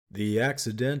The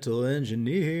Accidental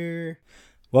Engineer.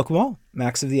 Welcome all.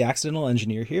 Max of the Accidental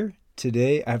Engineer here.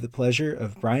 Today I have the pleasure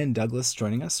of Brian Douglas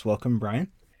joining us. Welcome, Brian.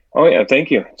 Oh, yeah.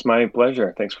 Thank you. It's my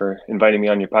pleasure. Thanks for inviting me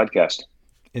on your podcast.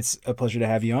 It's a pleasure to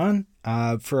have you on.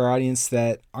 For our audience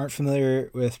that aren't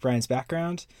familiar with Brian's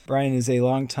background, Brian is a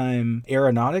longtime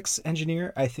aeronautics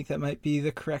engineer. I think that might be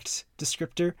the correct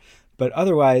descriptor. But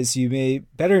otherwise, you may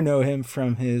better know him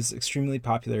from his extremely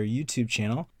popular YouTube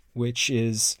channel, which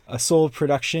is a sole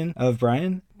production of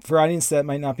Brian. For audience that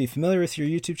might not be familiar with your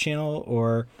YouTube channel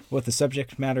or what the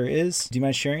subject matter is, do you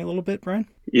mind sharing a little bit, Brian?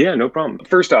 Yeah, no problem.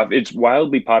 First off, it's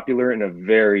wildly popular in a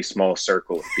very small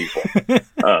circle of people.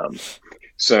 Um,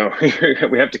 so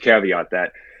we have to caveat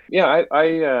that. Yeah,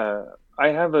 I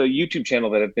have a YouTube channel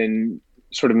that I've been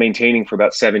sort of maintaining for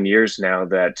about 7 years now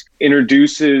that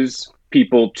introduces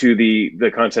people to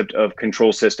the concept of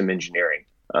control system engineering.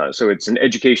 So it's an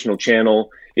educational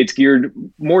channel. It's geared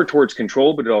more towards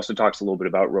control, but it also talks a little bit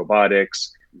about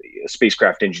robotics,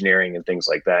 spacecraft engineering, and things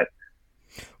like that.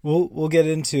 We'll get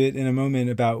into it in a moment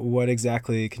about what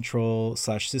exactly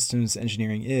control/systems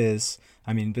engineering is.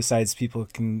 I mean, besides people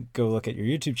can go look at your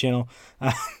YouTube channel.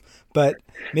 But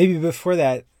maybe before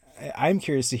that, I'm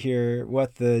curious to hear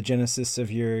what the genesis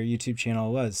of your YouTube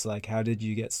channel was. Like, how did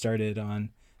you get started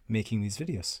on making these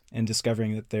videos and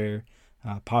discovering that they're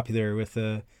popular with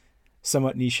a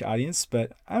somewhat niche audience?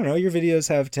 But I don't know, your videos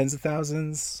have tens of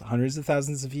thousands, hundreds of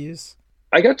thousands of views.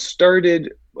 I got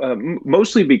started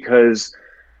mostly because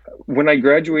when I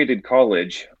graduated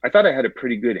college, I thought I had a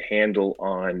pretty good handle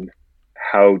on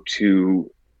how to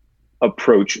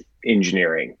approach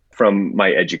engineering from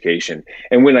my education.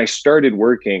 And when I started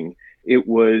working, it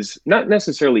was not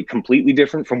necessarily completely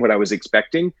different from what I was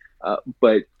expecting,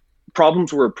 but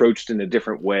problems were approached in a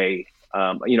different way.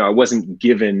 I wasn't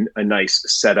given a nice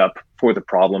setup for the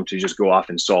problem to just go off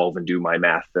and solve and do my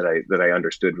math that I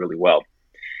understood really well.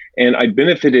 And I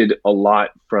benefited a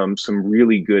lot from some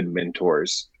really good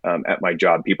mentors at my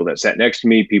job, people that sat next to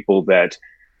me, people that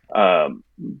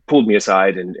pulled me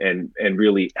aside and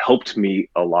really helped me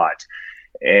a lot.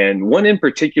 And one in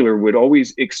particular would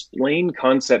always explain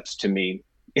concepts to me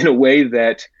in a way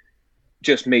that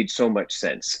just made so much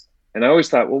sense. And I always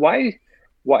thought, well,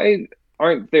 why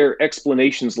aren't there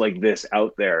explanations like this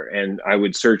out there? And I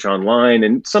would search online,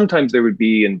 and sometimes there would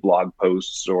be in blog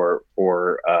posts or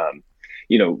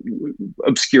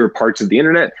obscure parts of the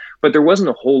internet, but there wasn't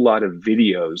a whole lot of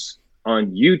videos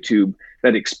on YouTube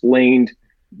that explained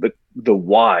the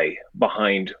why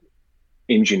behind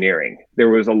engineering. There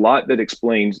was a lot that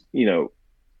explained,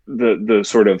 the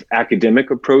sort of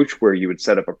academic approach where you would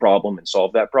set up a problem and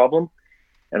solve that problem.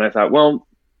 And I thought, well,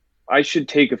 I should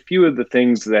take a few of the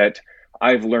things that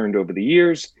I've learned over the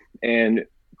years and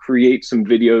create some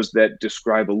videos that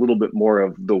describe a little bit more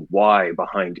of the why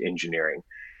behind engineering.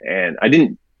 And I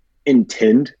didn't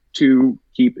intend to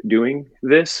keep doing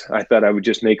this. I thought I would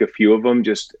just make a few of them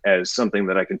just as something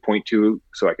that I could point to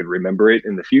so I could remember it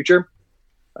in the future.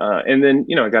 And then,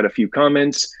 I got a few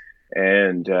comments,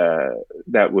 and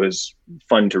that was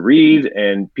fun to read.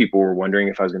 And people were wondering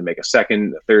if I was going to make a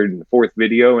second, a third, and a fourth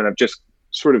video. And I've just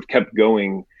sort of kept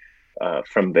going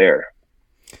from there.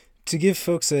 To give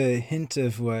folks a hint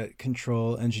of what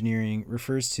control engineering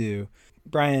refers to,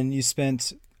 Brian, you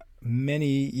spent many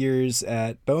years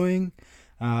at Boeing,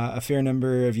 a fair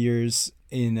number of years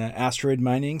in an asteroid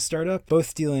mining startup,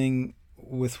 both dealing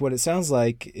with what it sounds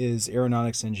like is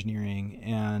aeronautics engineering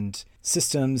and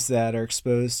systems that are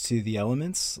exposed to the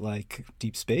elements like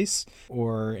deep space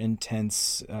or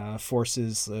intense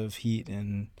forces of heat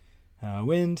and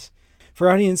wind. For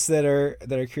audience that are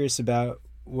curious about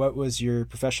what was your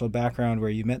professional background, where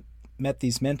you met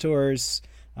these mentors,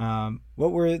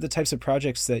 what were the types of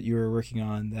projects that you were working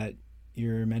on that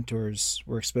your mentors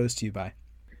were exposed to you by?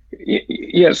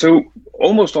 Yeah, so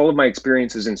almost all of my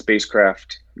experiences in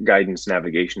spacecraft guidance,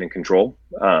 navigation, and control.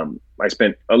 I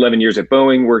spent 11 years at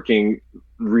Boeing working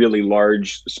really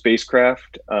large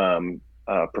spacecraft,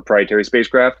 proprietary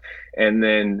spacecraft, and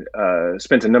then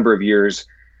spent a number of years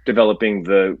developing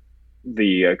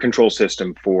the control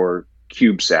system for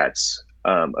CubeSats.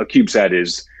 A CubeSat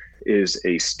is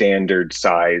a standard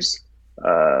size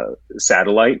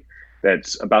satellite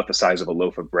that's about the size of a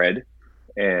loaf of bread,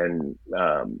 and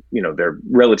they're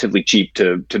relatively cheap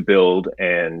to build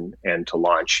and to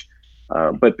launch,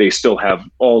 but they still have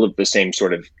all of the same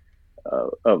sort of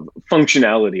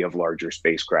functionality of larger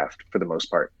spacecraft for the most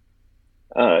part.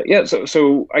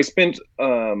 So I spent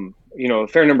a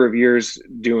fair number of years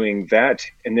doing that,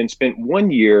 and then spent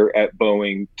 1 year at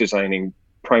Boeing designing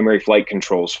primary flight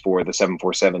controls for the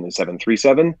 747 and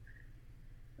 737.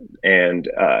 And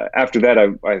after that,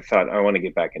 I thought I want to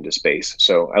get back into space.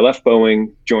 So I left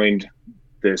Boeing, joined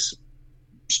this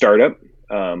startup,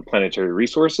 Planetary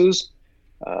Resources,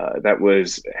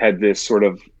 that had this sort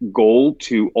of goal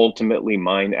to ultimately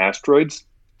mine asteroids.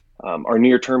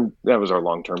 That was our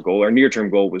long-term goal. Our near-term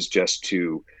goal was just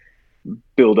to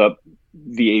build up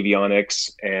the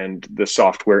avionics and the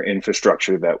software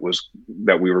infrastructure that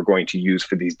we were going to use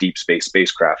for these deep space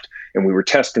spacecraft. And we were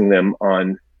testing them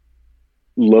on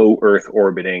low Earth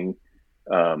orbiting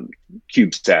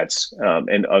CubeSats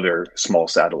and other small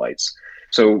satellites.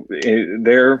 So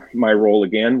there, my role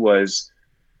again was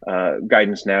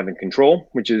guidance, nav, and control,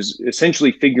 which is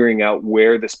essentially figuring out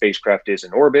where the spacecraft is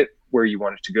in orbit, where you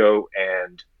want it to go,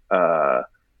 and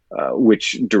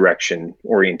which direction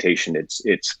orientation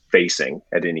it's facing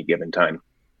at any given time.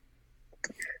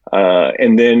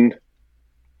 And then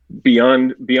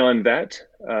beyond that,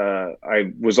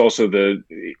 I was also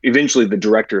eventually the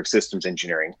director of systems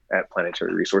engineering at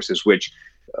Planetary Resources, which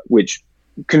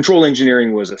control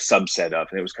engineering was a subset of,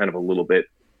 and it was kind of a little bit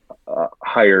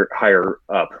higher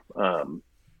up,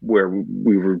 where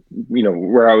we were,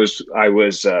 where I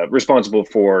was responsible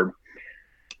for,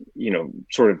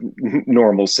 sort of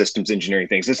normal systems engineering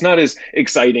things. It's not as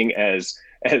exciting as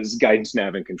guidance,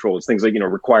 nav, and control. It's things like,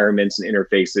 requirements and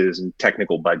interfaces and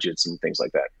technical budgets and things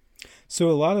like that. So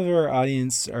a lot of our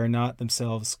audience are not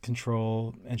themselves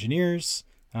control engineers,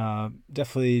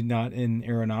 definitely not in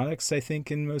aeronautics, I think,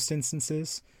 in most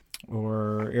instances,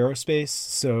 or aerospace.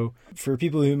 So for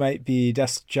people who might be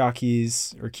desk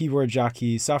jockeys or keyboard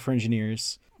jockeys, software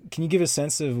engineers, can you give a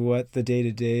sense of what the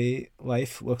day-to-day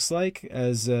life looks like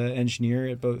as an engineer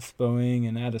at both Boeing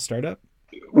and at a startup?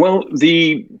 Well,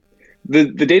 the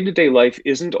day-to-day life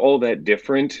isn't all that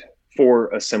different for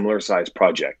a similar size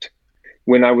project.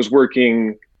 When I was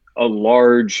working a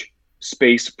large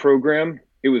space program,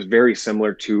 it was very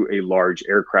similar to a large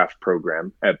aircraft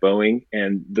program at Boeing,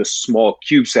 and the small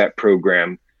CubeSat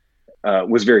program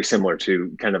was very similar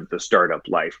to kind of the startup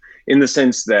life, in the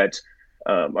sense that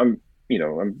I'm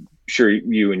sure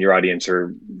you and your audience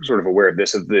are sort of aware of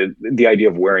this, of the idea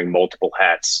of wearing multiple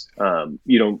hats.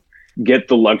 You don't get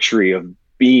the luxury of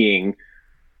being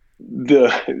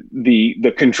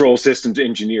the control systems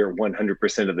engineer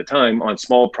 100% of the time on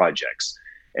small projects.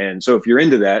 And so if you're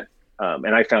into that,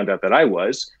 and I found out that I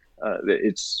was,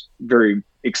 it's very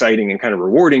exciting and kind of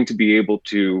rewarding to be able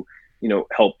to,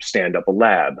 help stand up a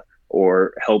lab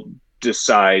or help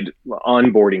decide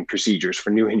onboarding procedures for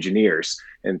new engineers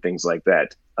and things like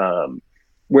that.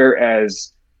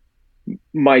 Whereas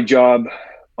my job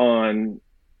on,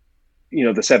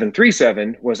 the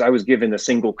 737 was, I was given a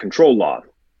single control law,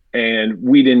 and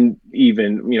we didn't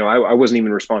even, I wasn't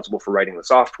even responsible for writing the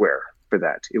software for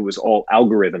that. It was all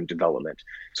algorithm development.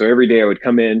 So every day I would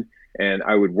come in and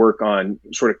I would work on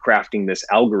sort of crafting this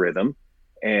algorithm.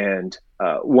 And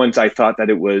once I thought that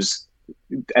it was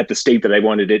at the state that I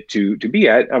wanted it to be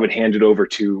at, I would hand it over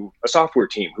to a software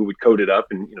team who would code it up.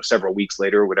 And several weeks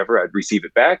later or whatever, I'd receive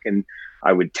it back and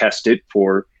I would test it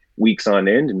for weeks on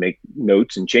end and make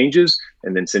notes and changes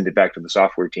and then send it back to the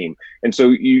software team. And so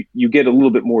you get a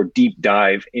little bit more deep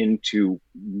dive into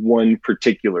one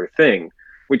particular thing,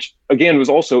 which again was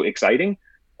also exciting.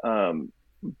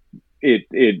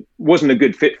 It wasn't a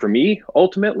good fit for me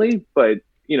ultimately, but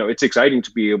it's exciting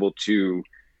to be able to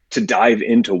dive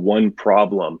into one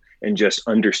problem and just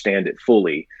understand it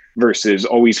fully, versus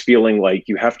always feeling like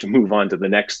you have to move on to the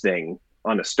next thing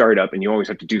on a startup and you always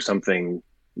have to do something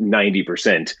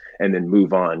 90% and then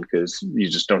move on because you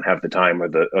just don't have the time or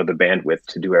the bandwidth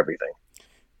to do everything.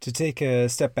 To take a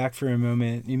step back for a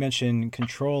moment, you mentioned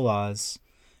control laws.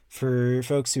 For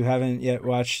folks who haven't yet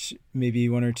watched maybe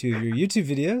one or two of your YouTube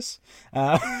videos,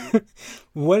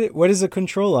 what is a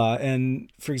control law?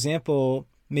 And for example,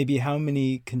 maybe how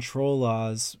many control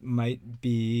laws might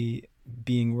be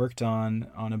being worked on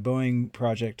a Boeing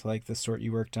project like the sort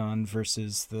you worked on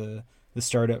versus the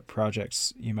startup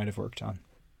projects you might have worked on?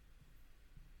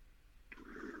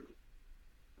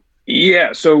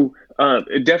 Yeah, so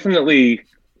it definitely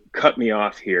cut me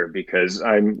off here because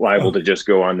I'm liable to just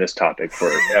go on this topic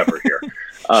forever here.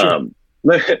 Sure.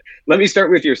 Let me start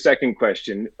with your second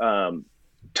question.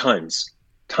 Tons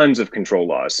of control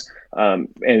laws.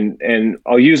 And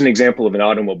I'll use an example of an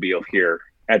automobile here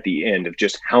at the end of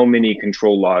just how many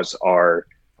control laws are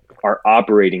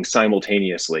operating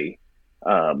simultaneously.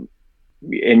 And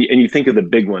you think of the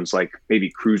big ones like maybe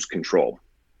cruise control.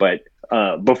 But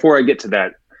before I get to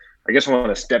that, I guess I want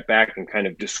to step back and kind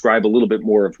of describe a little bit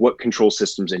more of what control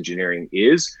systems engineering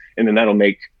is, and then that'll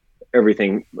make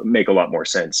everything make a lot more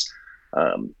sense.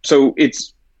 So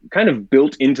it's kind of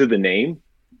built into the name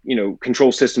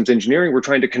control systems engineering, we're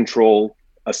trying to control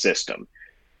a system.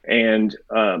 And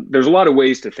there's a lot of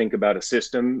ways to think about a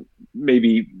system.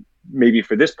 Maybe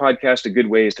for this podcast, a good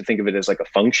way is to think of it as like a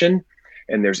function,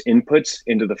 and there's inputs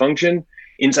into the function.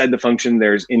 Inside the function,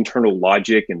 there's internal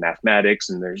logic and mathematics,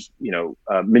 and there's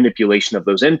manipulation of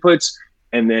those inputs,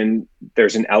 and then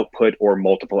there's an output or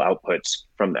multiple outputs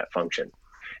from that function.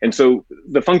 And so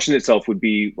the function itself would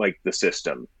be like the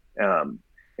system.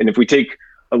 And if we take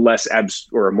a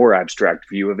a more abstract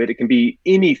view of it, it can be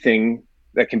anything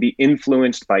that can be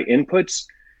influenced by inputs.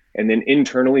 And then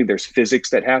internally there's physics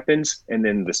that happens, and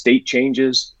then the state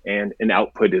changes and an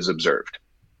output is observed.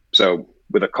 So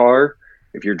with a car,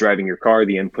 if you're driving your car,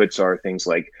 the inputs are things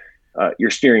like your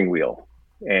steering wheel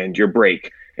and your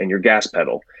brake and your gas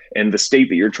pedal. And the state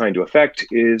that you're trying to affect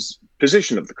is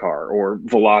position of the car or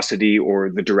velocity or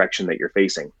the direction that you're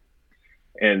facing.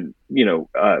 And,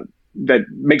 that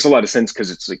makes a lot of sense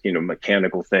because it's like,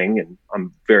 mechanical thing, and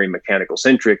I'm very mechanical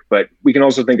centric, but we can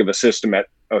also think of a system at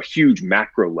a huge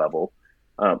macro level,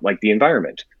 like the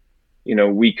environment.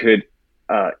 We could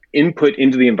input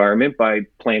into the environment by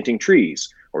planting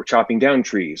trees or chopping down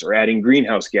trees or adding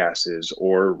greenhouse gases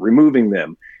or removing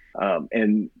them.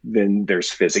 And then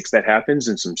there's physics that happens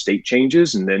and some state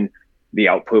changes. And then the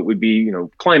output would be,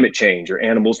 climate change or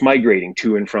animals migrating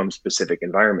to and from specific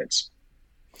environments.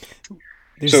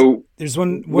 There's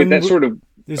one word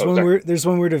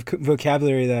of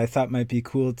vocabulary that I thought might be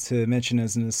cool to mention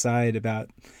as an aside about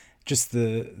just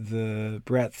the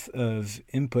breadth of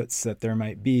inputs that there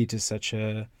might be to such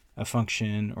a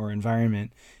function or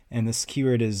environment. And this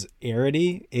keyword is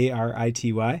arity,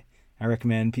 A-R-I-T-Y. I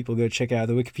recommend people go check out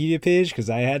the Wikipedia page because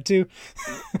I had to.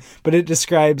 But it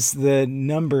describes the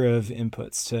number of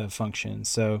inputs to a function.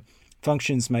 So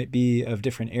functions might be of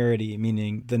different arity,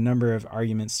 meaning the number of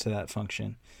arguments to that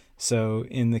function. So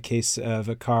in the case of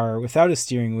a car without a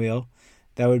steering wheel,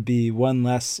 that would be one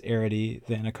less arity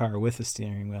than a car with a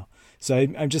steering wheel. So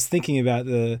I'm just thinking about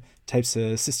the types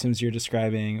of systems you're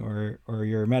describing or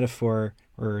your metaphor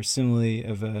or simile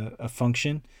of a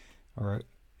function,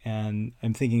 and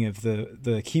I'm thinking of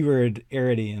the keyword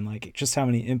arity and like just how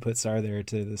many inputs are there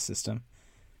to the system.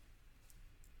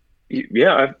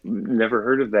 Yeah, I've never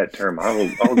heard of that term.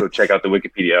 I'll go check out the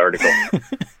Wikipedia article.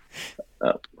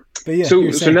 But yeah,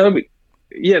 so now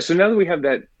that we have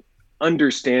that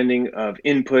understanding of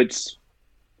inputs,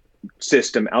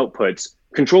 system outputs,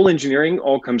 control engineering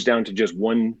all comes down to just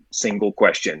one single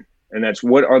question, and that's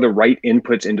what are the right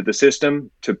inputs into the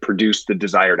system to produce the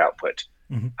desired output?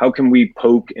 Mm-hmm. How can we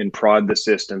poke and prod the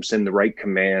system, send the right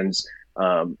commands,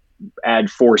 add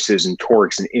forces and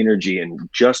torques and energy in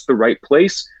just the right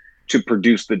place to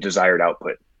produce the desired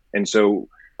output? And so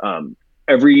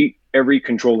every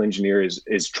control engineer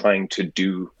is trying to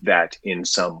do that in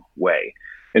some way.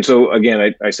 And so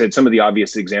again, I said some of the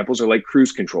obvious examples are like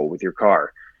cruise control with your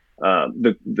car.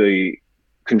 The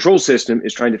control system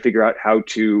is trying to figure out how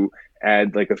to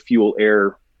add like a fuel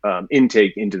air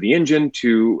intake into the engine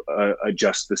to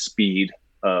adjust the speed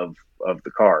of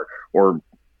the car, or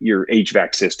your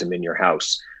HVAC system in your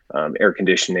house, air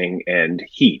conditioning and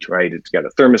heat, right? It's got a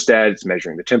thermostat, it's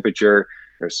measuring the temperature,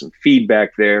 there's some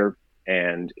feedback there,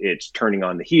 and it's turning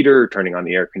on the heater, turning on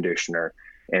the air conditioner,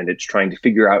 and it's trying to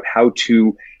figure out how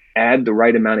to add the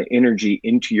right amount of energy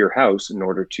into your house in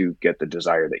order to get the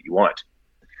desire that you want.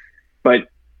 But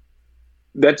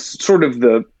that's sort of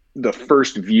the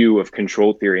first view of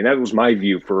control theory. And that was my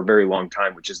view for a very long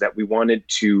time, which is that we wanted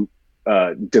to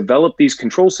develop these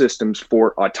control systems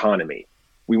for autonomy.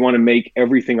 We want to make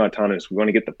everything autonomous. We want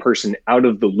to get the person out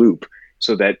of the loop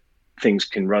so that things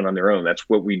can run on their own. That's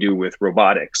what we do with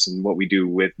robotics and what we do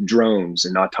with drones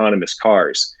and autonomous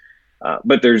cars.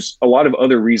 But there's a lot of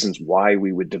other reasons why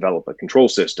we would develop a control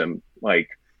system, like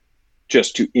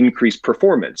just to increase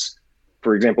performance.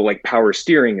 For example, like power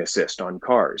steering assist on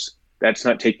cars. That's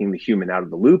not taking the human out of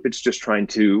the loop. It's just trying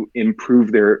to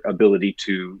improve their ability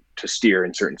to steer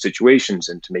in certain situations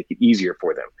and to make it easier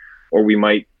for them. Or we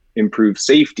might improve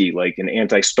safety, like an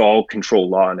anti-stall control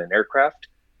law in an aircraft.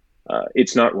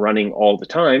 It's not running all the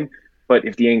time, but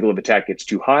if the angle of attack gets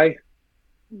too high,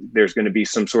 there's going to be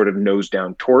some sort of nose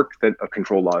down torque that a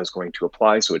control law is going to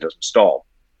apply so it doesn't stall.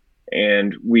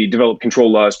 And we develop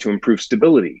control laws to improve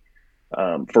stability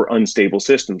for unstable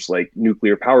systems like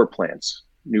nuclear power plants.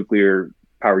 Nuclear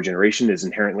power generation is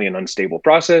inherently an unstable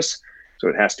process, so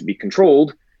it has to be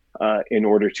controlled in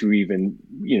order to even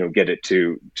get it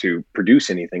to produce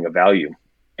anything of value.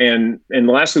 And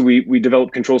lastly, we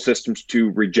develop control systems to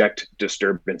reject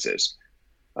disturbances.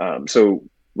 So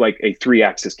like a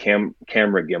 3-axis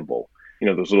camera gimbal,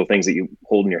 those little things that you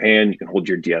hold in your hand. You can hold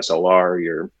your DSLR,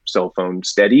 your cell phone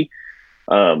steady.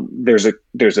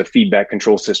 there's a feedback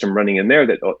control system running in there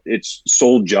that its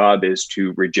sole job is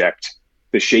to reject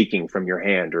the shaking from your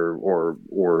hand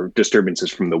or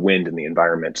disturbances from the wind in the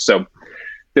environment. So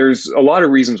there's a lot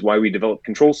of reasons why we develop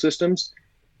control systems.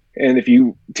 And if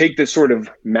you take this sort of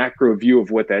macro view of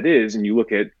what that is, and you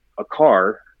look at a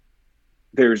car,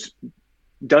 there's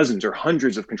dozens or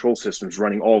hundreds of control systems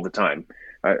running all the time.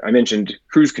 I mentioned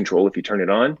cruise control if you turn it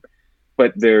on,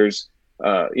 but there's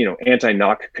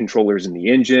anti-knock controllers in the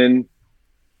engine.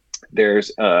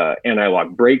 There's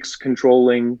anti-lock brakes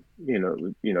controlling,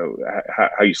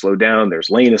 how you slow down. There's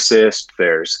lane assist.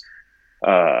 There's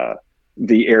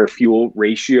the air fuel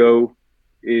ratio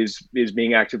is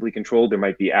being actively controlled. There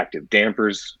might be active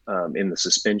dampers in the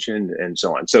suspension and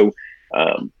so on. So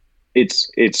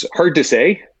it's hard to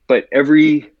say, but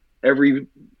every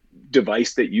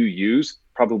device that you use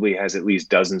probably has at least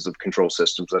dozens of control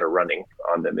systems that are running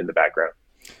on them in the background.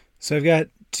 So I've got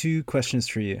two questions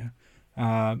for you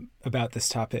about this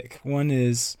topic. One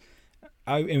is,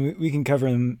 and we can cover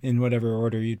them in whatever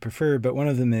order you'd prefer, but one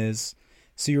of them is,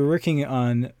 so you're working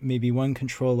on maybe one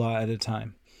control law at a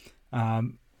time.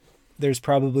 There's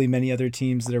probably many other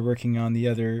teams that are working on the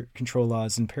other control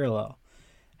laws in parallel.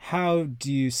 How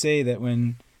do you say that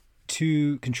when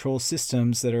two control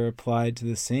systems that are applied to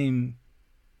the same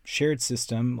shared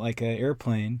system, like an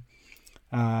airplane,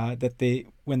 that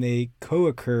when they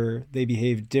co-occur, they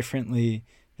behave differently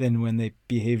than when they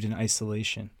behaved in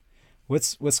isolation?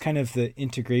 What's kind of the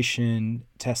integration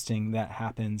testing that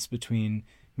happens between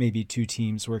maybe two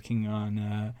teams working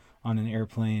on an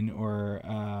airplane or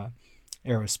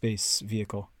aerospace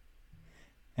vehicle?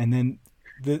 And then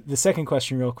the second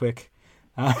question, real quick,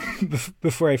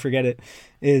 before I forget it,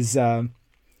 is I'm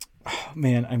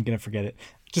gonna forget it.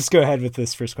 Just go ahead with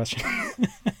this first question.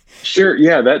 Sure.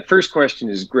 Yeah, that first question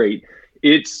is great.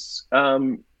 It's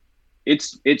hard.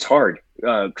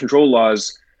 Control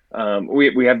laws.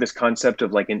 We have this concept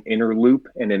of like an inner loop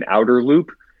and an outer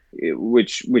loop,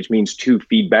 which means two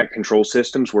feedback control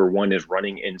systems where one is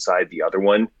running inside the other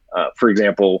one. For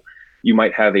example, you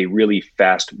might have a really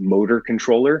fast motor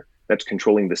controller that's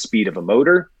controlling the speed of a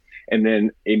motor, and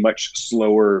then a much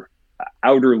slower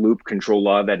outer loop control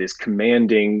law that is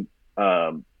commanding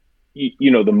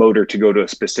the motor to go to a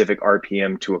specific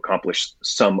RPM to accomplish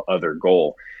some other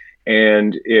goal.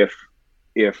 And if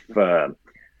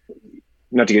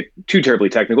not to get too terribly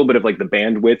technical, but if like the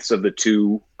bandwidths of the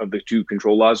two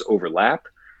control laws overlap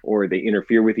or they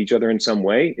interfere with each other in some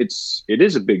way, it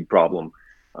is a big problem.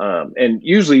 And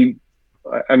usually,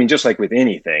 I mean, just like with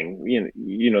anything,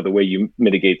 the way you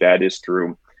mitigate that is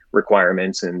through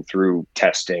requirements and through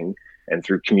testing and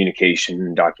through communication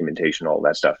and documentation, all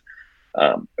that stuff.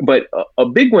 But a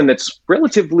big one that's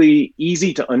relatively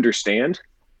easy to understand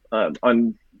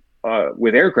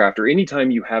with aircraft, or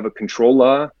anytime you have a control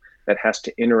law that has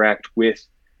to interact with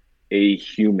a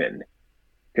human,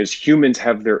 because humans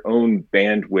have their own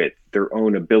bandwidth, their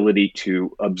own ability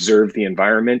to observe the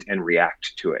environment and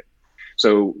react to it.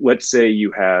 So let's say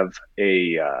you have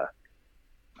an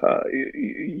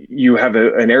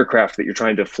aircraft that you're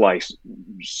trying to fly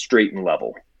straight and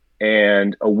level,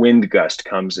 and a wind gust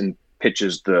comes and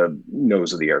pitches the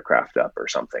nose of the aircraft up or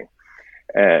something.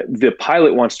 The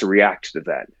pilot wants to react to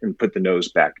that and put the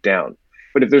nose back down.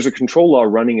 But if there's a control law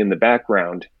running in the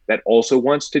background that also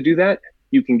wants to do that,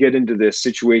 you can get into this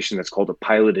situation that's called a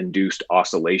pilot-induced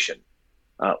oscillation,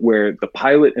 where the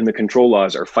pilot and the control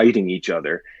laws are fighting each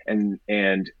other, and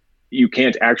you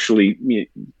can't actually,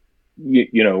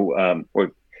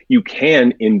 or you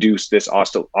can induce this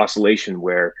oscillation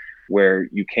where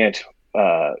you can't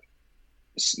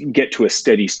get to a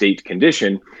steady state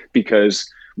condition, because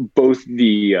both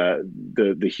the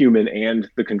human and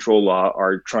the control law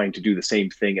are trying to do the same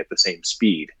thing at the same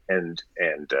speed, and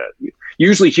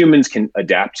usually humans can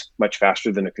adapt much faster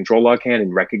than a control law can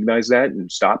and recognize that and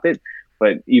stop it.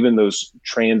 But even those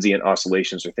transient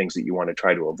oscillations are things that you want to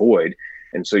try to avoid,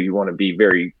 and so you want to be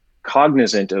very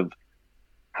cognizant of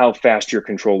how fast your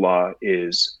control law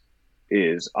is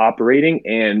operating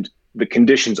and the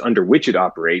conditions under which it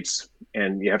operates.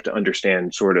 And you have to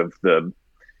understand sort of the,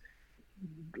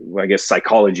 I guess,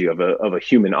 psychology of a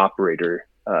human operator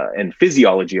and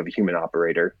physiology of a human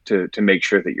operator to make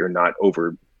sure that you're not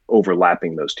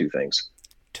overlapping those two things.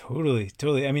 Totally.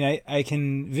 I mean, I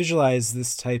can visualize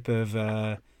this type of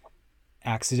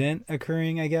accident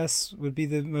occurring, I guess, would be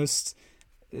the most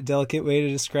delicate way to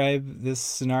describe this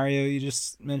scenario you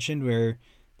just mentioned, where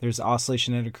there's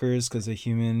oscillation that occurs because a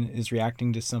human is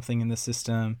reacting to something in the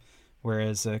system,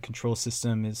 whereas a control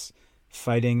system is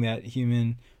fighting that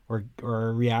human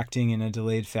or reacting in a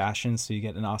delayed fashion, so you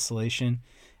get an oscillation.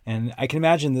 And I can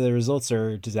imagine the results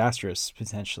are disastrous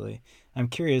potentially. I'm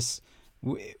curious,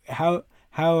 how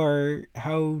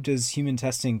does human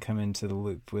testing come into the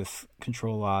loop with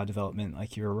control law development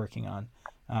like you were working on?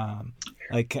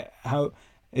 Like how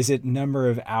is it number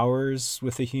of hours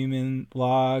with a human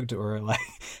logged, or like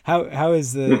how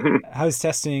is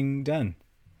testing done?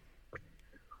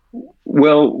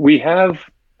 Well, we have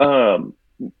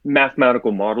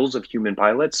mathematical models of human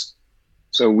pilots,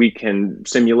 so we can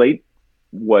simulate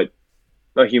what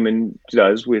a human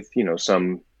does with,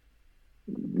 some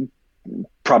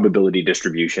probability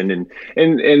distribution,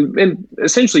 and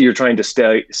essentially you're trying to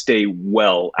stay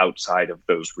well outside of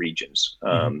those regions,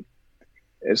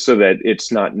 so that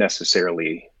it's not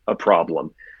necessarily a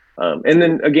problem. And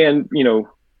then again,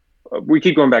 we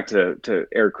keep going back to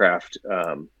aircraft,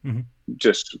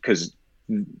 just because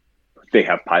they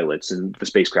have pilots, and the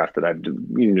spacecraft that I've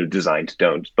designed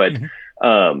don't. But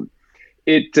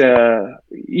it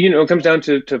comes down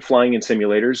to flying in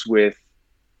simulators with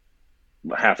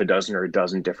half a dozen or a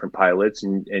dozen different pilots,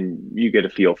 and you get a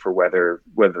feel for whether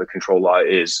the control law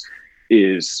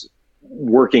is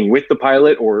working with the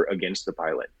pilot or against the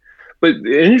pilot. But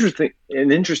an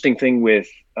interesting thing with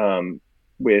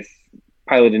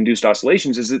pilot induced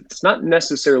oscillations is it's not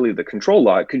necessarily the control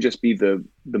law. It could just be the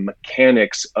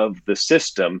mechanics of the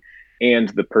system and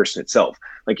the person itself.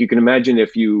 Like, you can imagine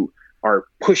if you are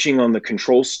pushing on the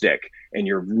control stick and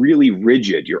you're really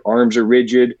rigid, your arms are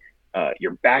rigid,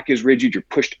 your back is rigid, you're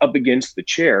pushed up against the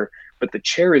chair, but the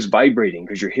chair is vibrating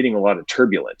because you're hitting a lot of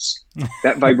turbulence.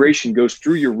 That vibration goes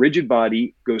through your rigid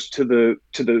body, goes to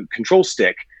the control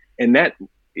stick, and that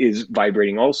is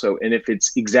vibrating also. And if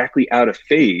it's exactly out of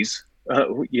phase,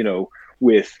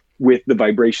 with the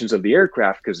vibrations of the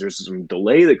aircraft, because there's some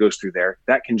delay that goes through there,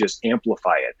 that can just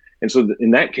amplify it. And so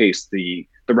in that case, the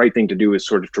right thing to do is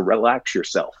sort of to relax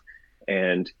yourself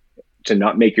and to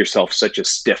not make yourself such a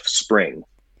stiff spring.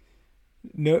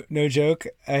 No joke.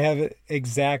 I have an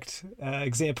exact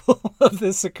example of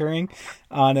this occurring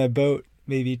on a boat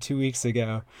maybe 2 weeks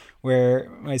ago, where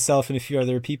myself and a few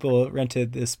other people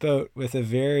rented this boat with a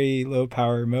very low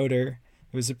power motor.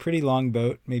 It was a pretty long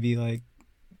boat, maybe like,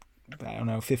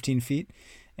 15 feet.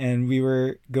 And we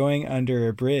were going under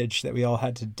a bridge that we all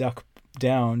had to duck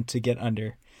down to get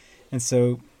under. And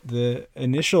so the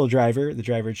initial driver, the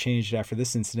driver changed after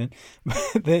this incident,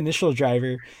 but the initial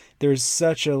driver, there was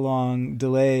such a long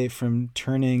delay from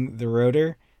turning the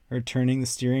rotor or turning the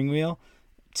steering wheel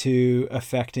to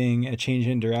affecting a change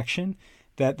in direction,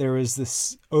 that there was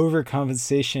this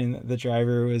overcompensation that the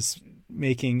driver was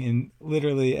making in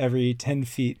literally every 10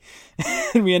 feet.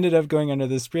 And we ended up going under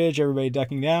this bridge, everybody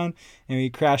ducking down, and we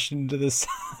crashed into the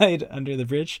side under the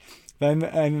bridge. But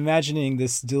I'm imagining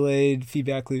this delayed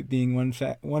feedback loop being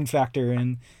one factor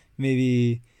in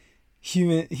maybe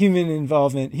human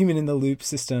involvement, human in the loop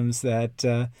systems, that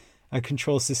a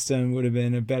control system would have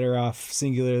been better off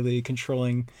singularly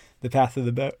controlling the path of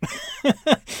the boat.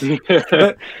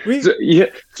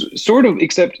 Sort of,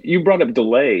 except you brought up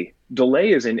delay.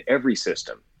 Delay is in every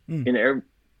system, in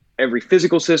every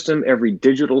physical system, every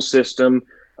digital system.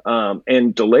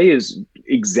 And delay is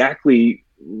exactly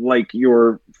like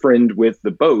your friend with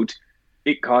the boat.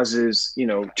 It causes,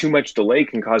 too much delay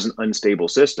can cause an unstable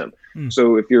system.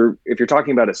 So if you're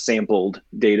talking about a sampled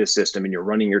data system and you're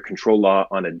running your control law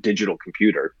on a digital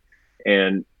computer,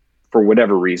 and for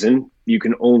whatever reason, you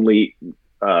can only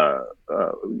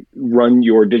run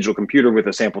your digital computer with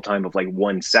a sample time of like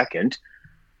 1 second,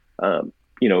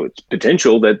 it's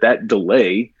potential that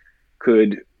delay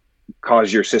could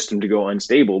cause your system to go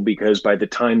unstable, because by the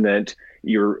time that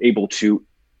you're able to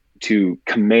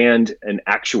command an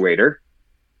actuator,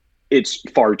 it's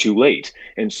far too late.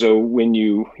 And so when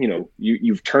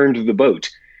you've turned the boat,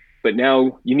 but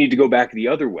now you need to go back the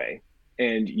other way,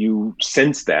 and you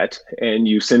sense that and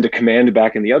you send a command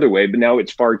back in the other way, but now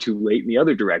it's far too late in the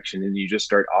other direction, and you just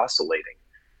start oscillating.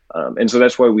 And so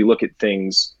that's why we look at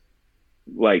things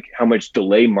like, how much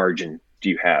delay margin do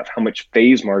you have? How much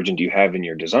phase margin do you have in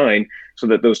your design, so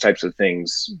that those types of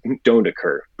things don't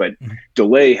occur? But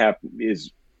delay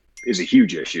is a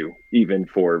huge issue, even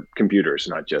for computers,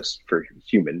 not just for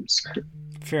humans.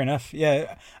 Fair enough.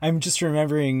 Yeah, I'm just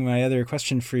remembering my other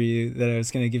question for you, that I was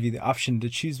going to give you the option to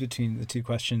choose between the two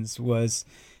questions, was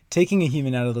taking a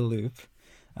human out of the loop.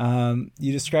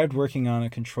 You described working on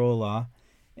a control law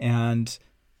and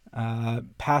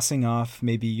passing off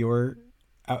maybe your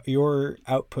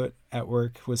output at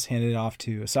work was handed off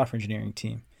to a software engineering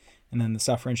team, and then the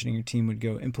software engineering team would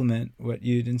go implement what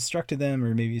you'd instructed them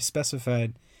or maybe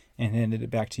specified, and handed it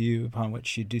back to you, upon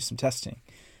which you'd do some testing.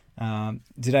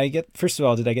 Did I get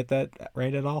that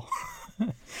right at all?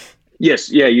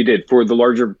 Yes, yeah, you did. For the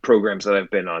larger programs that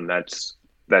I've been on, that's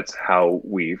how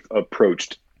we've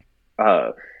approached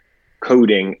uh,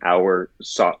 coding our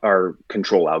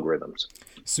control algorithms.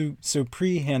 So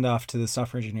pre handoff to the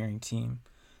software engineering team,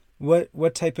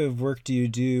 what type of work do you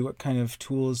do? What kind of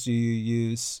tools do you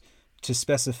use to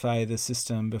specify the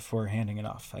system before handing it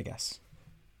off, I guess?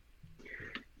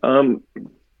 Um,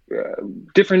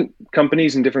 Different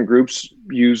companies and different groups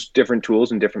use different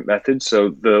tools and different methods.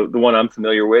 So the one I'm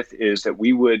familiar with is that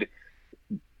we would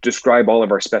describe all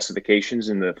of our specifications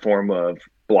in the form of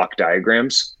block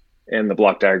diagrams. And the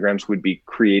block diagrams would be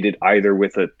created either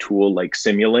with a tool like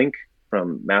Simulink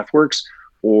from MathWorks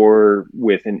or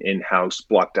with an in-house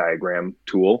block diagram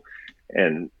tool.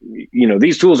 And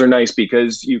these tools are nice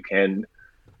because you can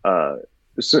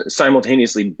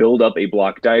simultaneously build up a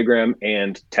block diagram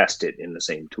and test it in the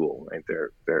same tool. Right?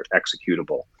 They're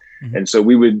executable. Mm-hmm. And so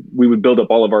we would build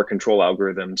up all of our control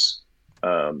algorithms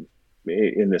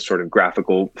in this sort of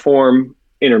graphical form,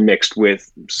 intermixed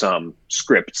with some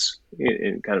scripts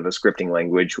in kind of a scripting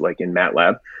language like in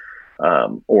MATLAB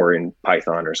or in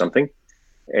Python or something,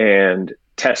 and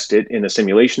test it in a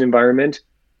simulation environment,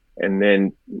 and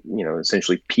then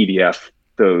essentially PDF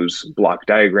those block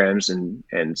diagrams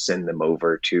and send them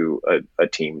over to a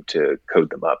team to code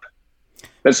them up.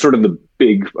 That's sort of the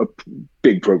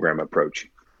big program approach.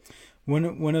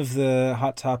 One of the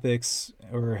hot topics,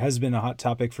 or has been a hot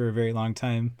topic for a very long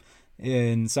time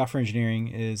in software engineering,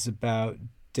 is about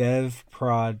dev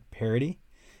prod parity.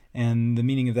 And the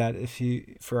meaning of that,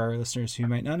 for our listeners who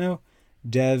might not know,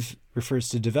 dev refers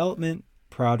to development,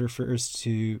 prod refers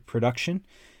to production,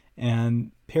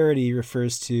 and parity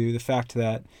refers to the fact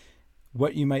that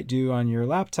what you might do on your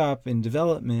laptop in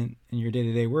development in your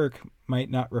day-to-day work might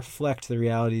not reflect the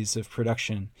realities of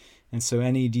production. And so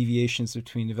any deviations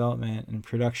between development and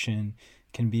production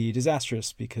can be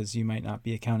disastrous because you might not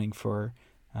be accounting for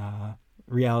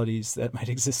realities that might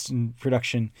exist in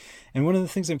production. And one of the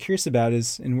things I'm curious about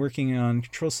is in working on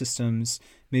control systems,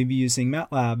 maybe using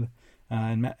MATLAB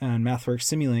and MathWorks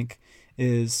Simulink,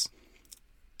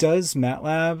 does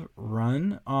MATLAB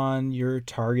run on your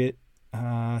target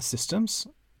systems?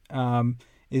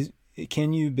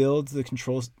 Can you build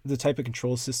the type of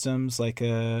control systems like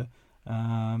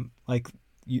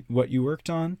what you worked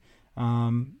on,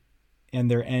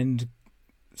 and their end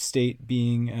state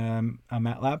being a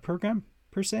MATLAB program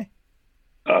per se?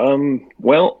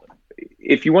 Well,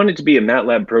 if you want it to be a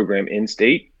MATLAB program in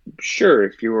state, sure.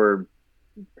 If your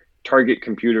target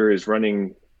computer is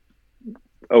running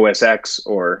OS X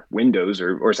or Windows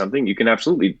or something, you can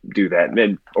absolutely do that,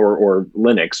 or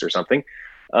Linux or something.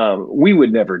 We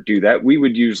would never do that. We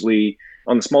would usually,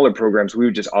 on the smaller programs, we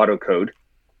would just autocode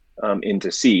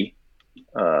into C,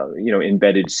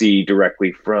 embedded C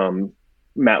directly from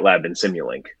MATLAB and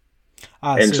Simulink.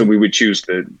 So we would choose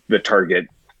the target,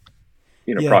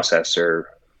 processor.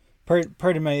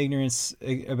 Pardon my ignorance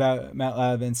about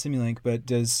MATLAB and Simulink, but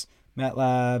does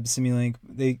MATLAB, Simulink,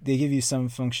 they give you some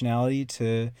functionality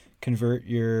to convert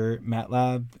your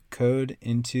MATLAB code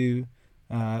into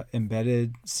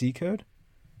embedded C code?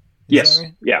 Yes.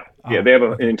 Right? Yeah. They have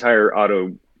an entire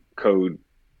auto code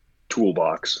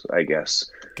toolbox, I guess.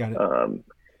 Got it.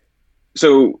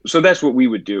 So that's what we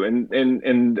would do. And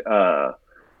I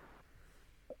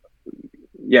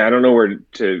don't know where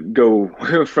to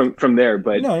go from there,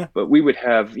 but we would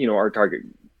have, our target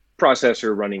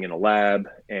processor running in a lab,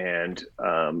 and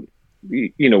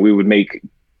we would make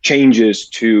changes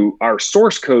to our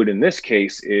source code. In this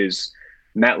case is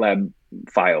MATLAB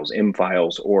files, M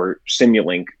files, or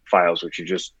Simulink files, which are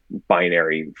just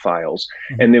binary files.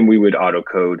 Mm-hmm. And then we would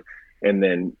autocode and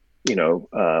then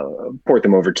port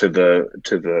them over to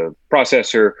the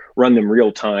processor, run them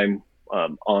real time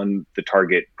on the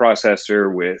target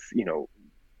processor with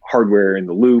hardware in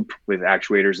the loop with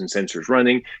actuators and sensors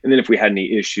running. And then if we had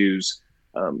any issues,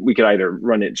 we could either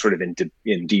run it sort of in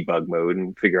debug mode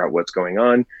and figure out what's going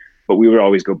on, but we would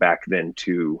always go back then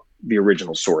to the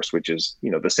original source, which is, the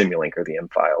Simulink or the M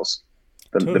files,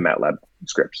 the MATLAB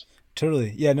scripts.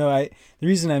 Totally. Yeah, no, the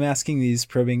reason I'm asking these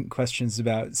probing questions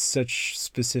about such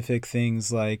specific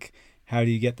things like how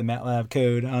do you get the MATLAB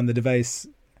code on the device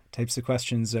types of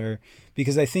questions are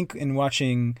because I think in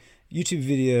watching YouTube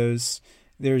videos,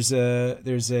 there's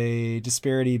a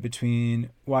disparity between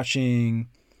watching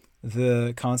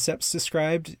the concepts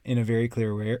described in a very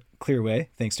clear way,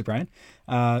 thanks to Brian,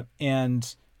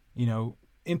 and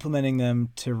implementing them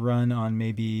to run on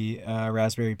maybe a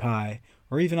Raspberry Pi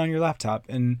or even on your laptop.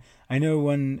 And I know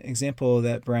one example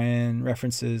that Brian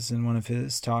references in one of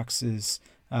his talks is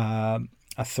a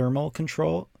thermal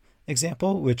control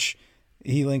example, which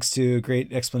he links to a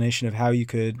great explanation of how you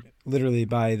could literally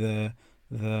buy the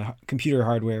computer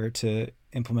hardware to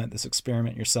implement this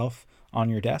experiment yourself on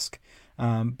your desk.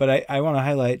 But I want to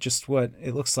highlight just what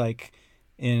it looks like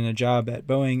in a job at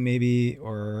Boeing, maybe,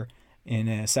 or in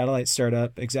a satellite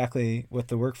startup, exactly what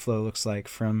the workflow looks like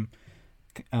from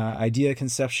idea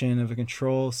conception of a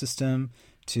control system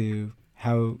to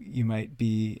how you might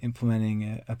be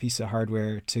implementing a piece of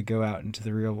hardware to go out into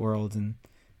the real world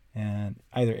and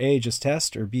either A, just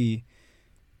test, or B,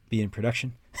 be in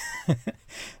production.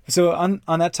 So on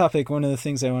that topic, one of the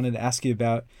things I wanted to ask you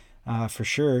about for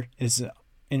sure is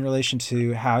in relation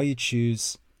to how you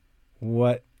choose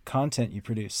what content you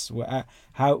produce.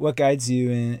 What guides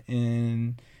you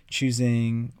in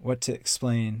choosing what to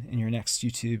explain in your next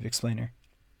YouTube explainer?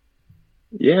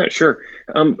 Yeah, sure.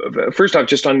 First off,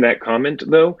 just on that comment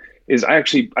though, is I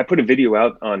put a video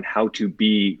out on how to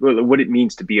be, what it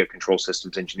means to be a control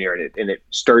systems engineer, and it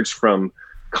starts from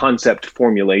concept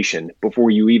formulation before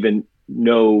you even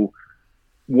know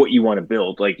what you want to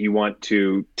build. Like, you want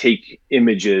to take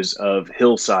images of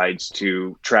hillsides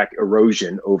to track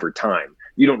erosion over time.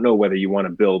 You don't know whether you want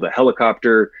to build a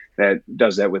helicopter that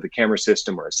does that with a camera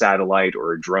system, or a satellite,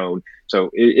 or a drone. So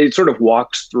it sort of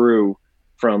walks through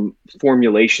from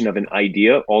formulation of an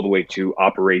idea all the way to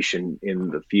operation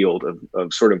in the field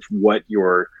of sort of what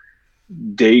your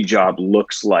day job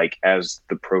looks like as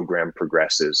the program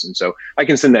progresses. And so I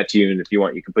can send that to you, and if you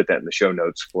want, you can put that in the show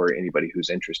notes for anybody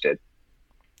who's interested.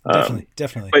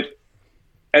 Definitely. But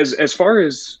as far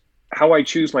as how I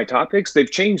choose my topics,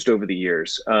 they've changed over the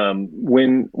years.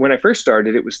 When I first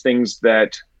started, it was things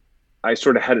that I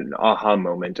sort of had an aha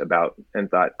moment about and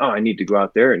thought, oh, I need to go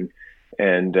out there and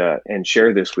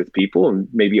share this with people, and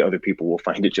maybe other people will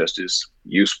find it just as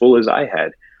useful as I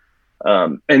had.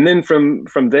 And then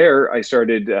from there, I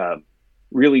started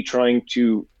really trying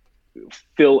to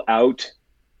fill out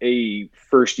a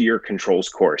first year controls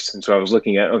course. And so I was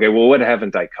looking at, okay, well, what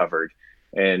haven't I covered,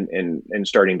 and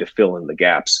starting to fill in the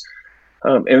gaps.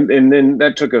 And then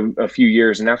that took a few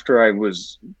years. And after I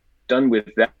was done with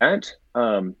that,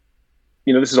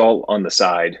 this is all on the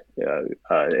side.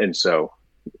 And so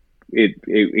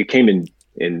it came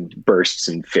in bursts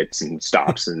and fits and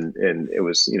stops, and it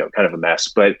was, kind of a mess.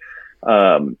 But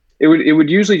it would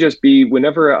usually just be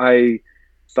whenever I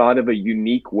thought of a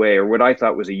unique way, or what I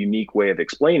thought was a unique way of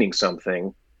explaining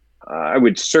something, I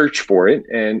would search for it.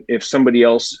 And if somebody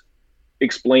else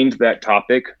explained that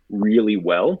topic really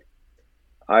well,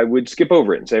 I would skip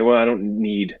over it and say, well, I don't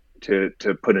need to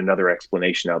put another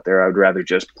explanation out there. I would rather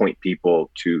just point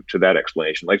people to that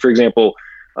explanation. Like, for example,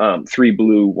 3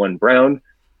 Blue, 1 Brown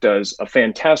does a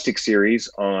fantastic series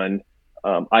on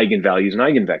eigenvalues and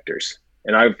eigenvectors.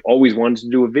 And I've always wanted to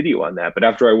do a video on that. But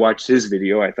after I watched his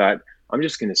video, I thought, I'm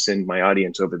just going to send my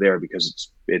audience over there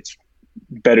because it's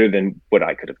better than what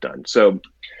I could have done. So,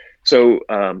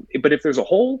 but if there's a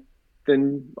hole,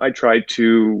 then I try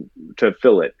to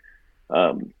fill it.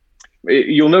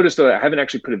 You'll notice that I haven't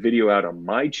actually put a video out on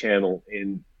my channel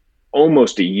in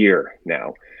almost a year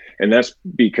now. And that's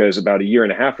because about a year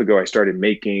and a half ago, I started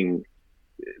making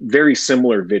very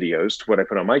similar videos to what I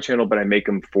put on my channel, but I make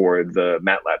them for the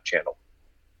MATLAB channel.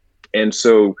 And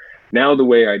so now the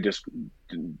way I just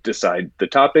decide the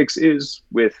topics is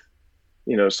with,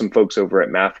 some folks over at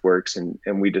MathWorks,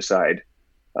 and we decide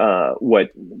what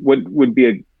would be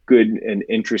a good and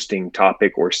interesting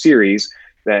topic or series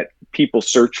that people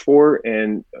search for,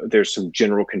 and there's some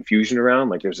general confusion around.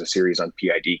 Like, there's a series on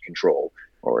PID control,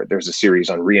 or there's a series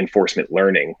on reinforcement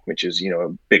learning, which is, a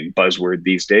big buzzword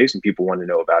these days, and people want to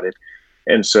know about it.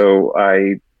 And so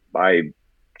I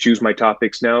choose my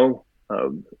topics now a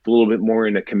little bit more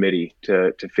in a committee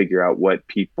to figure out what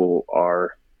people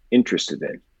are interested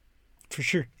in. For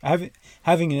sure.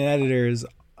 Having an editor is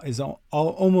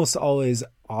almost always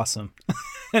awesome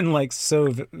and like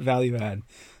so value add.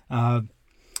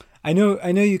 I know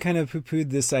you kind of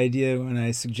poo-pooed this idea when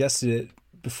I suggested it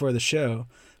before the show,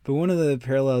 but one of the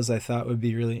parallels I thought would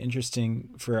be really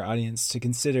interesting for our audience to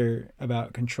consider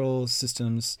about control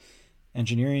systems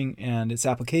engineering and its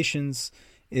applications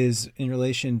is in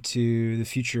relation to the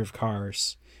future of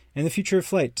cars and the future of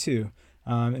flight too,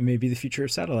 and maybe the future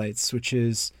of satellites, which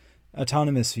is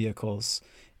autonomous vehicles.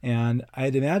 And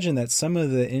I'd imagine that some of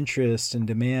the interest and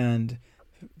demand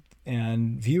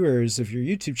and viewers of your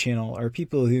YouTube channel are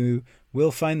people who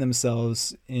will find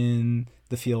themselves in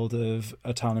the field of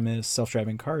autonomous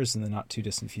self-driving cars in the not too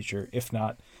distant future, if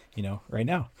not, right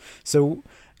now. So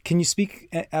can you speak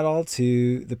at all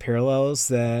to the parallels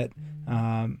that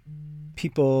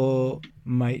people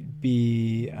might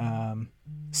be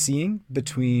seeing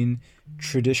between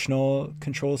traditional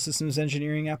control systems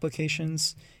engineering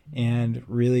applications and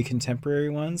really contemporary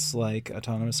ones like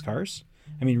autonomous cars.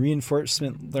 I mean,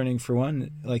 reinforcement learning, for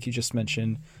one, like you just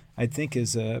mentioned, I think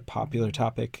is a popular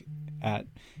topic at,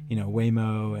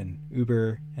 Waymo and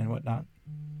Uber and whatnot.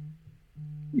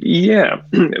 Yeah.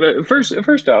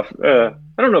 First off, I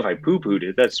don't know if I poo-pooed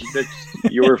it. That's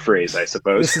your phrase, I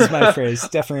suppose. This is my phrase,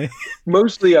 definitely.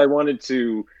 Mostly, I wanted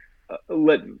to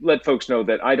let folks know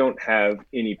that I don't have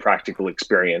any practical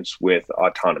experience with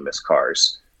autonomous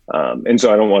cars, and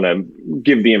so I don't want to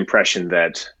give the impression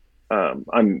that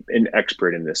I'm an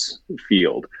expert in this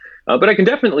field. But I can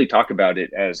definitely talk about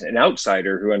it as an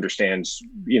outsider who understands,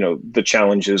 the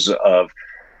challenges of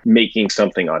making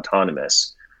something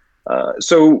autonomous. I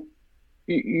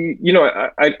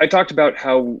talked about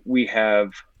how we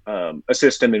have a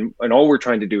system, and all we're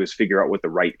trying to do is figure out what the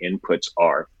right inputs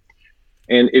are.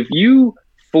 And if you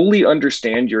fully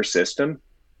understand your system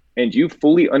and you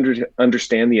fully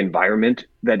understand the environment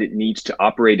that it needs to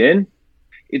operate in,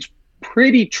 it's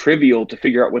pretty trivial to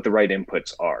figure out what the right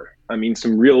inputs are. I mean,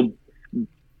 some real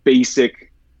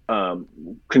basic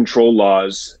control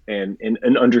laws and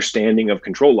an understanding of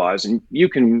control laws, and you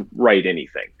can write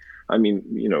anything. I mean,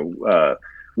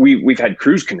 we've had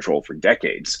cruise control for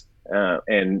decades,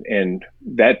 and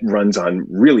that runs on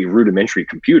really rudimentary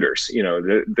computers.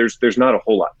 There's not a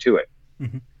whole lot to it.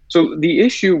 Mm-hmm. So the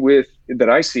issue that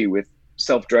I see with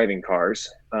self-driving cars,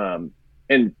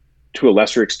 and to a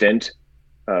lesser extent,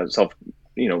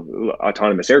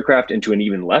 autonomous aircraft, and to an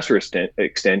even lesser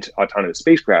extent, autonomous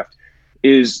spacecraft,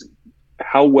 is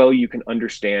how well you can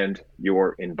understand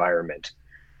your environment.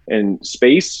 And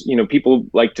space, people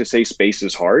like to say space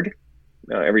is hard.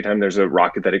 Every time there's a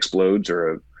rocket that explodes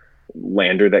or a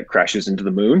lander that crashes into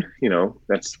the moon,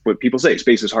 that's what people say.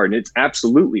 Space is hard, and it's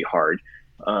absolutely hard.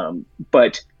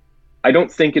 But I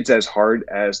don't think it's as hard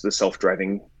as the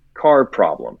self-driving car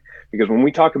problem, because when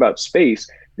we talk about space,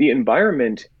 the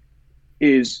environment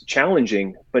is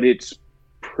challenging, but it's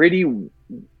pretty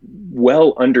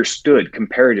well understood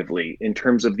comparatively in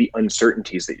terms of the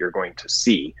uncertainties that you're going to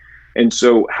see. And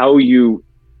so how you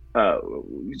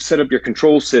set up your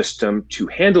control system to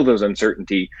handle those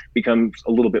uncertainty becomes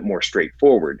a little bit more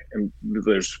straightforward. And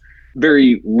there's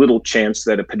very little chance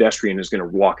that a pedestrian is going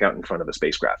to walk out in front of a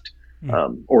spacecraft,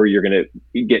 or you're going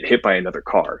to get hit by another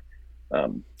car.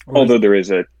 Although there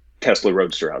is a Tesla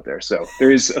Roadster out there, so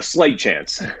there is a slight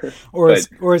chance. or it's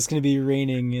going to be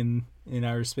raining in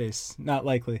outer space. Not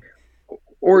likely.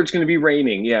 Or it's going to be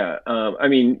raining. Yeah. I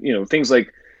mean, things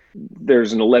like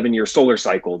there's an 11-year solar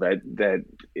cycle that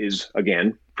is,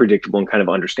 again, predictable and kind of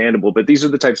understandable. But these are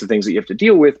the types of things that you have to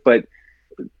deal with. But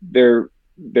they're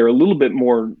a little bit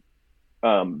more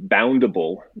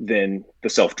boundable than the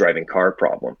self-driving car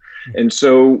problem. And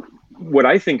so what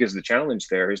I think is the challenge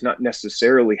there is not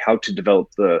necessarily how to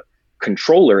develop the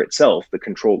controller itself, the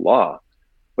control law,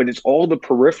 but it's all the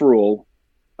peripheral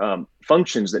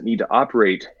functions that need to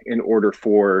operate in order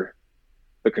for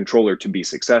the controller to be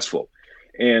successful.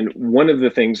 And one of the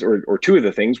things, or two of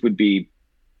the things, would be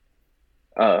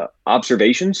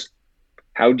observations.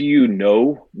 How do you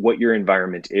know what your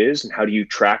environment is, and how do you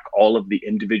track all of the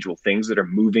individual things that are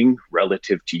moving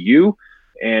relative to you?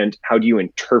 And how do you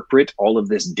interpret all of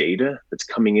this data that's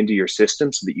coming into your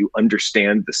system so that you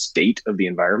understand the state of the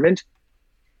environment?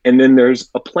 And then there's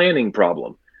a planning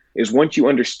problem, is once you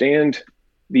understand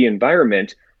the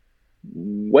environment,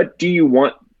 what do you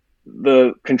want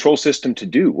the control system to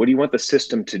do? What do you want the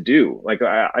system to do? Like,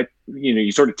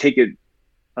 you sort of take it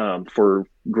for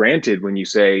granted when you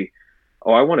say,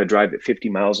 oh, I want to drive at 50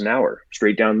 miles an hour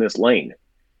straight down this lane,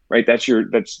 right? That's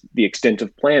the extent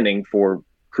of planning for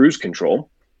cruise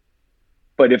control.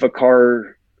 But if a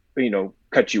car,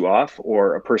 cuts you off,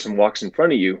 or a person walks in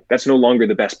front of you, that's no longer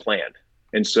the best plan.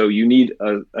 And so you need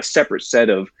a separate set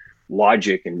of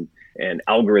logic and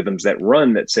algorithms that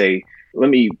run that say, let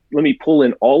me pull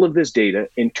in all of this data,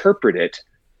 interpret it,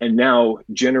 and now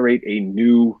generate a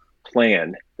new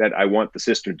plan that I want the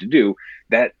system to do.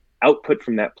 That output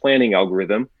from that planning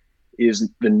algorithm is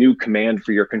the new command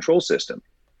for your control system.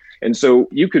 And so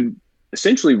you could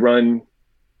essentially run,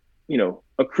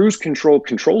 a cruise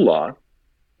control law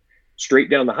straight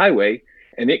down the highway,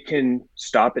 and it can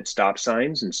stop at stop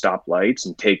signs and stop lights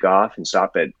and take off and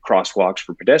stop at crosswalks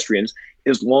for pedestrians,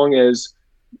 as long as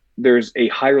there's a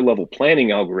higher level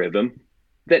planning algorithm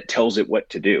that tells it what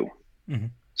to do. Mm-hmm.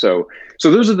 So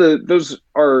those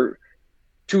are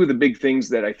two of the big things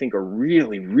that I think are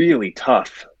really, really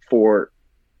tough for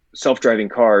self-driving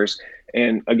cars.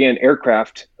 And again,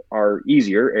 aircraft are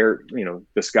easier.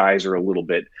 The skies are a little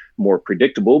bit more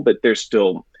predictable, but there's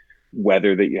still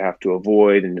weather that you have to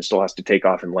avoid, and it still has to take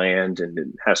off and land, and it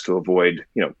has to avoid,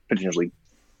 potentially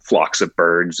flocks of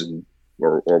birds and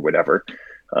or whatever.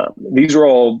 These are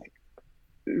all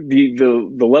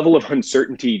the level of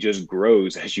uncertainty just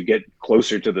grows as you get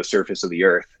closer to the surface of the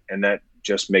earth, and that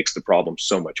just makes the problem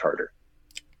so much harder.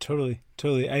 Totally.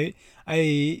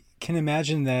 I can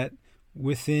imagine that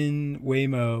within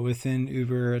Waymo, within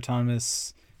Uber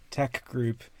Autonomous Tech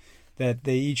Group, that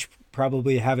they each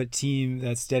probably have a team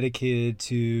that's dedicated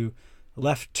to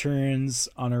left turns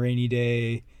on a rainy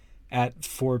day at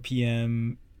 4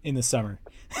 p.m. in the summer.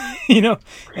 And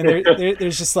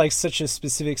there's just like such a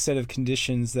specific set of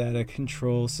conditions that a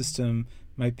control system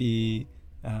might be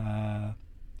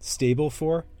stable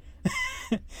for.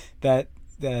 that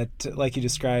like you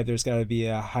described, there's got to be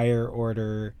a higher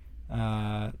order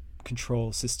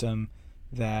control system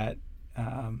that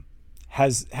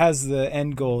has the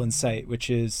end goal in sight, which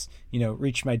is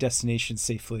reach my destination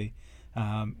safely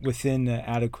within an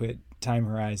adequate time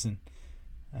horizon.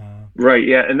 Right.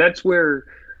 Yeah, and that's where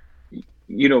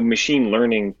machine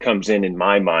learning comes in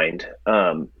my mind.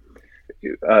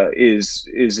 Is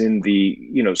in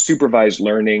the supervised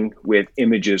learning with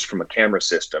images from a camera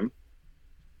system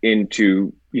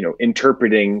into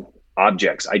interpreting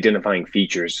objects, identifying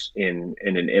features in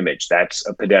an image. That's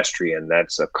a pedestrian,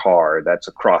 that's a car, that's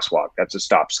a crosswalk, that's a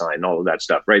stop sign, all of that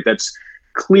stuff, right? That's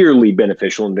clearly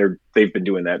beneficial, and they've been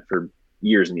doing that for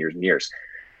years and years and years.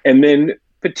 And then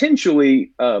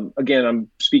potentially, again, I'm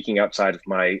speaking outside of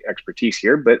my expertise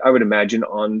here, but I would imagine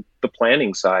on the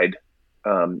planning side,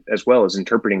 as well as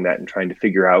interpreting that and trying to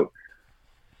figure out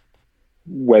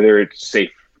whether it's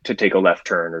safe to take a left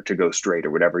turn or to go straight or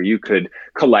whatever. You could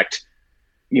collect,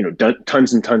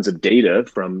 tons and tons of data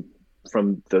from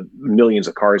the millions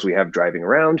of cars we have driving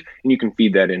around, and you can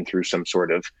feed that in through some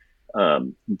sort of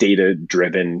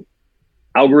data-driven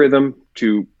algorithm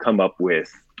to come up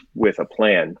with a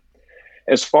plan.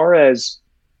 As far as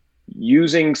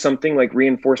using something like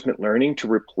reinforcement learning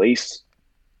to replace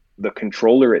the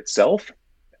controller itself,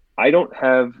 I don't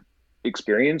have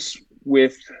experience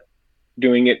with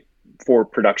doing it for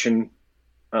production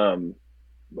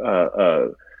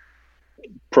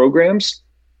programs,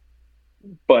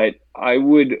 but I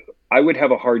would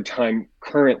have a hard time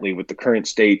currently with the current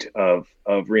state of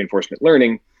reinforcement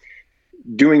learning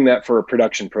doing that for a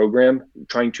production program,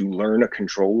 trying to learn a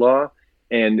control law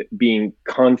and being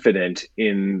confident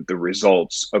in the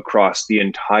results across the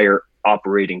entire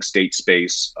operating state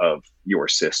space of your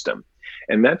system.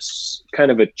 And that's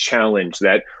kind of a challenge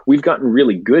that we've gotten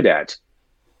really good at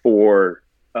for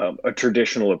a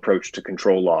traditional approach to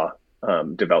control law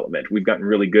development. We've gotten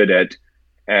really good at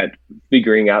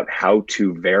figuring out how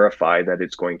to verify that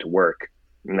it's going to work.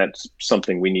 And that's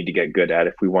something we need to get good at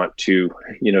if we want to,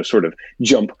 sort of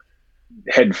jump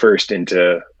headfirst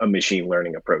into a machine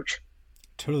learning approach.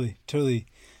 Totally.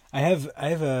 I have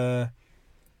a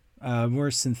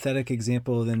more synthetic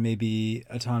example than maybe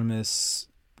autonomous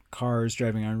cars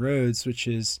driving on roads, which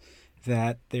is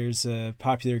that there's a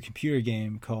popular computer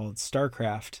game called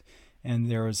StarCraft,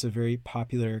 and there was a very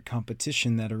popular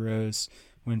competition that arose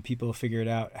when people figured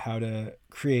out how to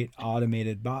create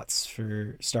automated bots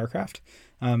for StarCraft.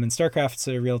 And StarCraft's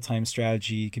a real-time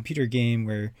strategy computer game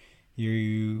where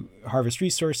you harvest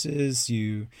resources,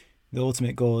 the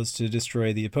ultimate goal is to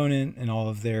destroy the opponent and all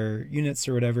of their units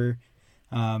or whatever.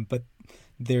 But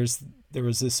there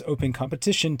was this open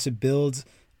competition to build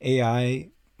AI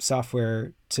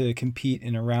software to compete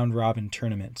in a round-robin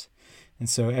tournament. And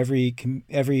so every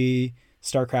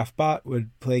StarCraft bot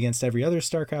would play against every other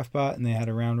StarCraft bot, and they had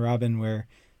a round-robin where,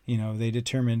 they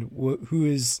determined who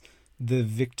is the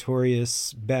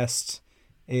victorious best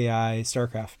AI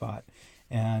StarCraft bot.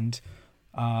 And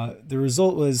the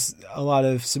result was a lot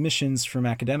of submissions from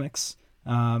academics.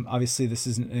 Obviously, this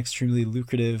isn't an extremely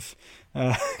lucrative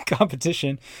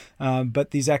competition,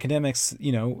 but these academics,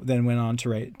 then went on to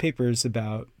write papers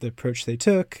about the approach they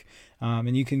took.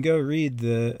 And you can go read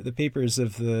the papers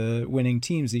of the winning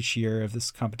teams each year of this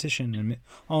competition. And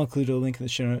I'll include a link in the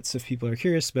show notes if people are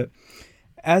curious. But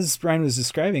as Brian was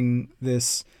describing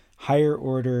this higher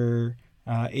order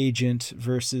agent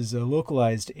versus a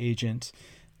localized agent,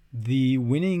 the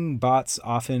winning bots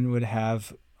often would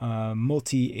have a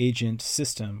multi-agent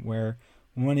system where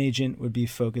one agent would be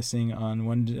focusing on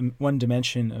one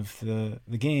dimension of the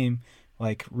game,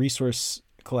 like resource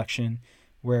collection,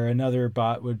 where another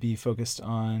bot would be focused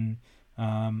on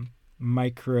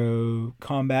micro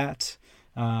combat.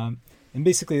 And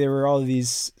basically there were all of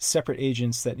these separate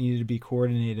agents that needed to be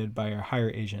coordinated by a higher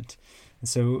agent. And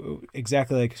so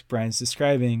exactly like Brian's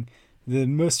describing, the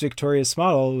most victorious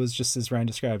model was just as Brian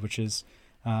described, which is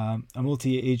a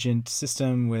multi-agent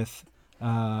system with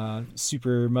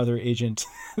super mother agent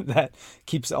that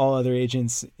keeps all other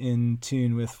agents in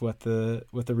tune with what the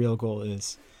real goal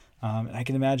is. And I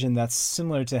can imagine that's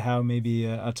similar to how maybe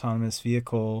an autonomous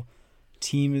vehicle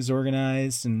team is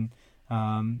organized, and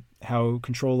how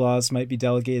control laws might be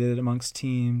delegated amongst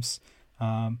teams.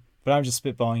 But I'm just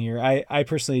spitballing here. I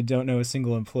personally don't know a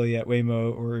single employee at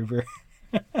Waymo or Uber.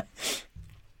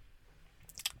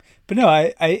 But no,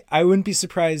 I wouldn't be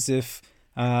surprised if,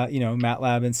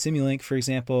 MATLAB and Simulink, for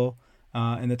example,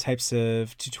 and the types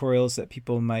of tutorials that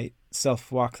people might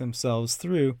self-walk themselves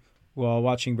through while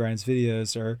watching Brian's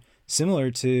videos are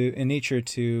similar in nature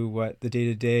to what the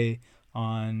day-to-day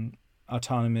on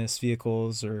autonomous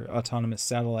vehicles or autonomous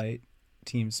satellite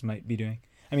teams might be doing.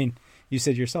 I mean, you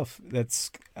said yourself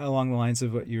that's along the lines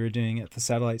of what you were doing at the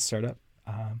satellite startup.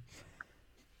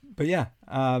 But yeah.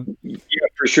 Yeah,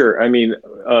 for sure. I mean,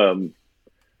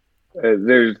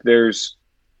 there's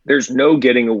no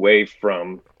getting away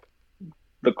from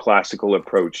the classical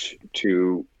approach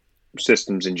to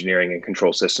systems engineering and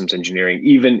control systems engineering,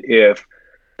 even if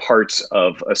parts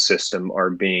of a system are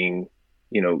being,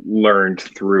 learned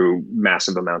through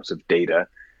massive amounts of data.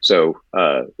 So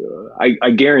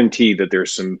I guarantee that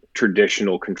there's some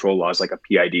traditional control laws, like a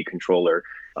PID controller,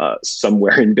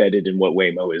 somewhere embedded in what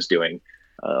Waymo is doing.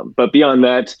 But beyond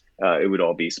that, it would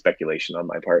all be speculation on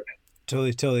my part.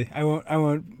 Totally. I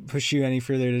won't push you any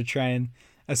further to try and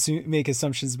make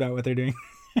assumptions about what they're doing.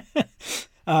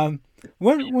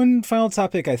 One final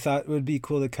topic I thought would be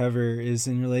cool to cover is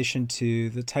in relation to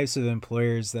the types of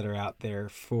employers that are out there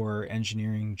for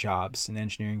engineering jobs and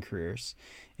engineering careers.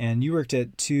 And you worked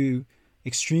at two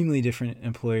extremely different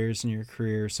employers in your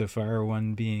career so far,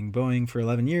 one being Boeing for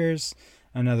 11 years,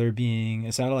 another being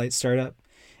a satellite startup.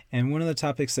 And one of the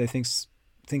topics I think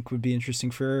would be interesting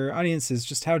for our audience is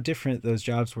just how different those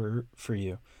jobs were for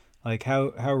you. Like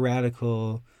how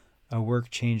radical a work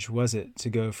change was it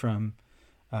to go from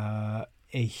a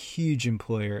huge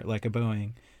employer like a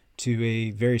Boeing to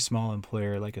a very small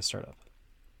employer like a startup?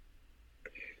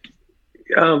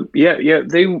 Yeah.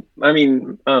 They're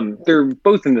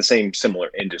both in the same similar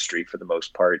industry for the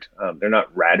most part. They're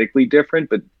not radically different,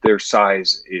 but their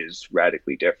size is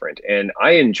radically different. And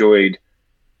I enjoyed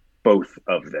both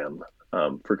of them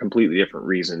for completely different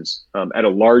reasons. At a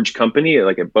large company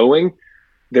like at Boeing,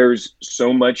 there's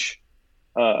so much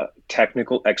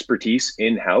technical expertise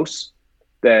in-house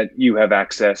that you have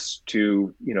access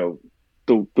to,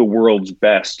 the world's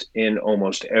best in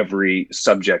almost every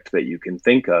subject that you can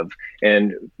think of.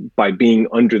 And by being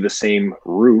under the same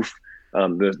roof,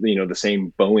 the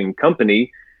same Boeing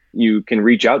company, you can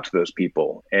reach out to those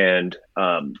people. And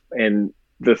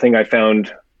the thing I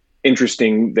found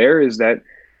interesting there is that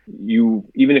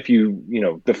even if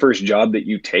the first job that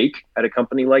you take at a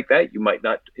company like that, you might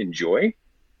not enjoy,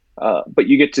 but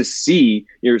you get to see,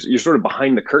 you're sort of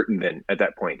behind the curtain then at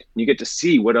that point. You get to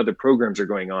see what other programs are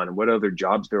going on and what other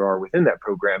jobs there are within that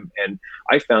program. And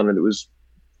I found that it was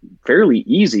fairly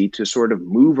easy to sort of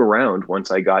move around once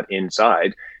I got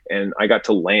inside, and I got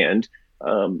to land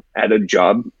at a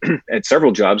job, at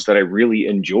several jobs that I really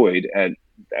enjoyed at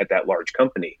that large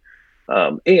company.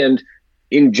 And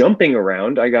in jumping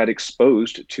around, I got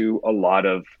exposed to a lot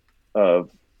of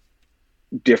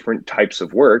different types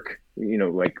of work.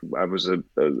 Like I was a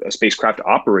spacecraft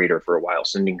operator for a while,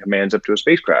 sending commands up to a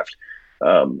spacecraft,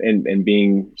 and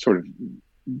being sort of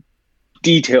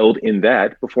detailed in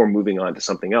that before moving on to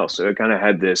something else. So I kind of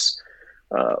had this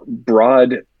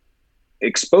broad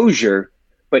exposure,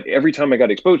 but every time I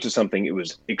got exposed to something, it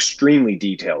was extremely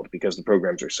detailed because the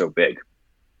programs are so big.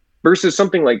 Versus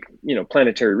something like,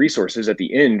 Planetary Resources at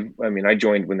the end. I mean, I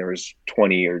joined when there was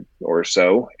 20 or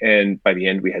so, and by the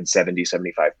end we had 70,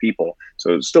 75 people.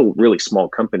 So it's still a really small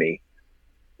company.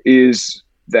 Is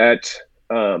that,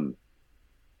 you're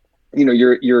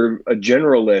a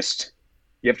generalist.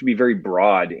 You have to be very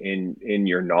broad in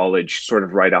your knowledge sort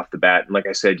of right off the bat. And like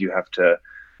I said, you have to,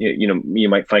 you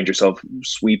might find yourself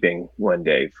sweeping one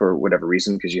day for whatever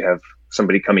reason, because you have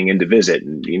somebody coming in to visit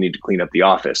and you need to clean up the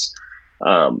office.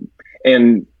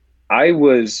 And I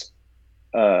was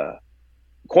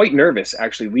quite nervous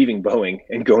actually leaving Boeing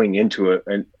and going into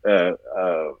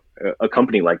a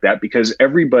company like that, because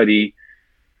everybody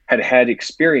had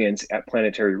experience at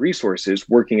Planetary Resources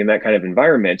working in that kind of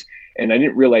environment. And I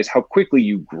didn't realize how quickly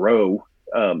you grow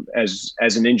as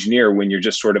an engineer when you're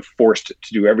just sort of forced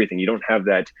to do everything. You don't have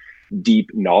that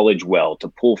deep knowledge well to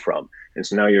pull from. And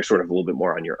so now you're sort of a little bit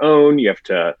more on your own. You have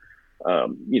to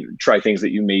try things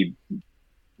that you may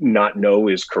not know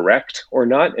is correct or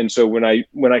not. And so when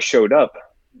I showed up,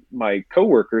 my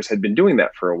coworkers had been doing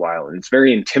that for a while, and it's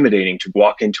very intimidating to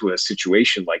walk into a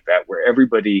situation like that where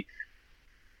everybody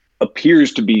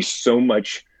appears to be so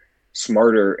much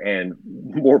smarter and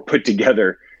more put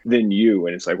together than you.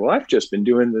 And it's like, well, I've just been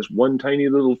doing this one tiny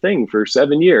little thing for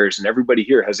 7 years, and everybody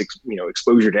here has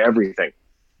exposure to everything.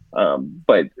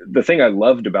 But the thing I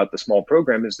loved about the small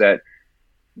program is that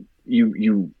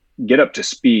you get up to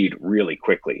speed really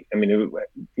quickly. I mean,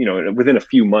 within a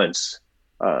few months,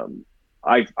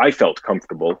 I felt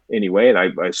comfortable anyway, and I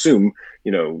assume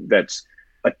that's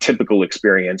a typical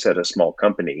experience at a small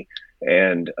company.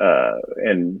 And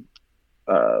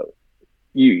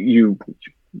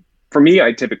for me,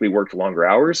 I typically worked longer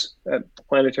hours at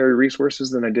Planetary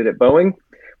Resources than I did at Boeing,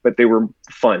 but they were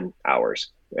fun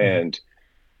hours. And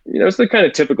it's the kind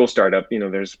of typical startup.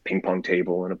 There's a ping pong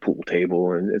table and a pool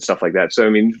table and stuff like that. So I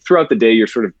mean, throughout the day, you're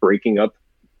sort of breaking up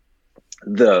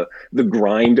the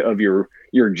grind of your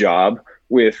job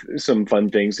with some fun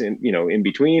things in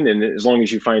between. And as long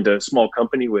as you find a small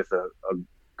company with a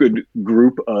good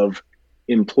group of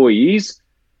employees,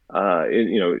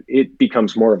 it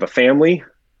becomes more of a family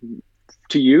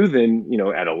to you than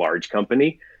at a large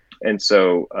company. And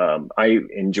so I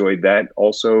enjoyed that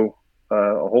also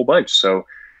a whole bunch. So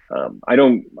I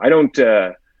don't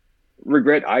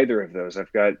regret either of those.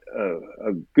 I've got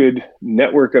a good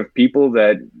network of people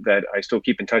that I still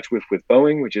keep in touch with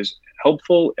Boeing, which is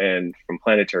helpful, and from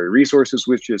Planetary Resources,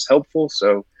 which is helpful.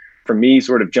 So for me,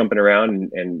 sort of jumping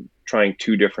around and trying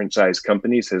two different size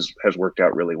companies has worked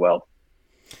out really well.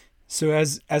 So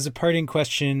as a parting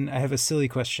question, I have a silly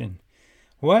question.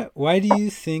 Why do you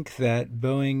think that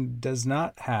Boeing does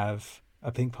not have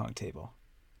a ping pong table?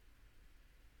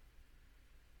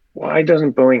 Why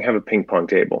doesn't Boeing have a ping pong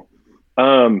table?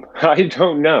 I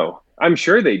don't know. I'm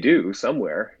sure they do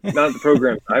somewhere. Not the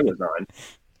programs I was on.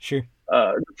 Sure.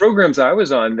 The programs I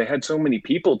was on, they had so many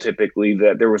people typically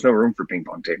that there was no room for ping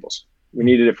pong tables. We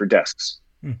needed it for desks.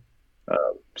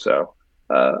 So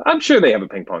I'm sure they have a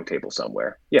ping pong table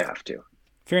somewhere. You have to.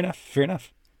 Fair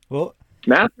enough. Well,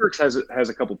 MathWorks has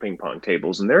a couple ping pong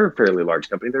tables, and they're a fairly large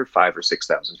company. They're 5,000 or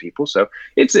 6,000 people, so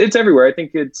it's everywhere. I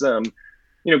think it's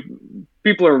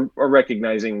people are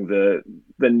recognizing the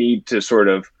need to sort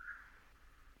of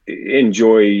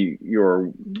enjoy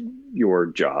your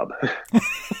job.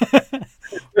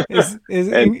 is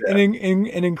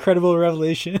an incredible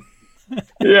revelation.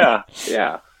 Yeah.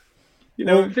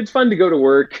 If it's fun to go to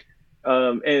work,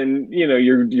 and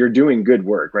you're doing good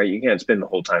work, right? You can't spend the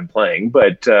whole time playing,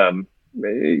 but I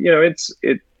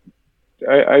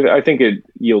think it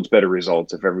yields better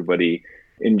results if everybody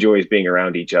enjoys being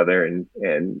around each other and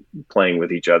playing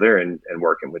with each other and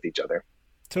working with each other.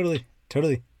 Totally.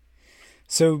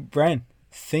 So Brian,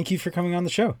 thank you for coming on the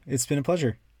show. It's been a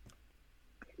pleasure.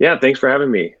 Yeah, thanks for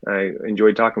having me. I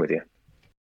enjoyed talking with you.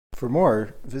 For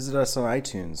more, visit us on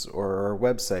iTunes or our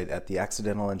website at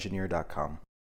theaccidentalengineer.com.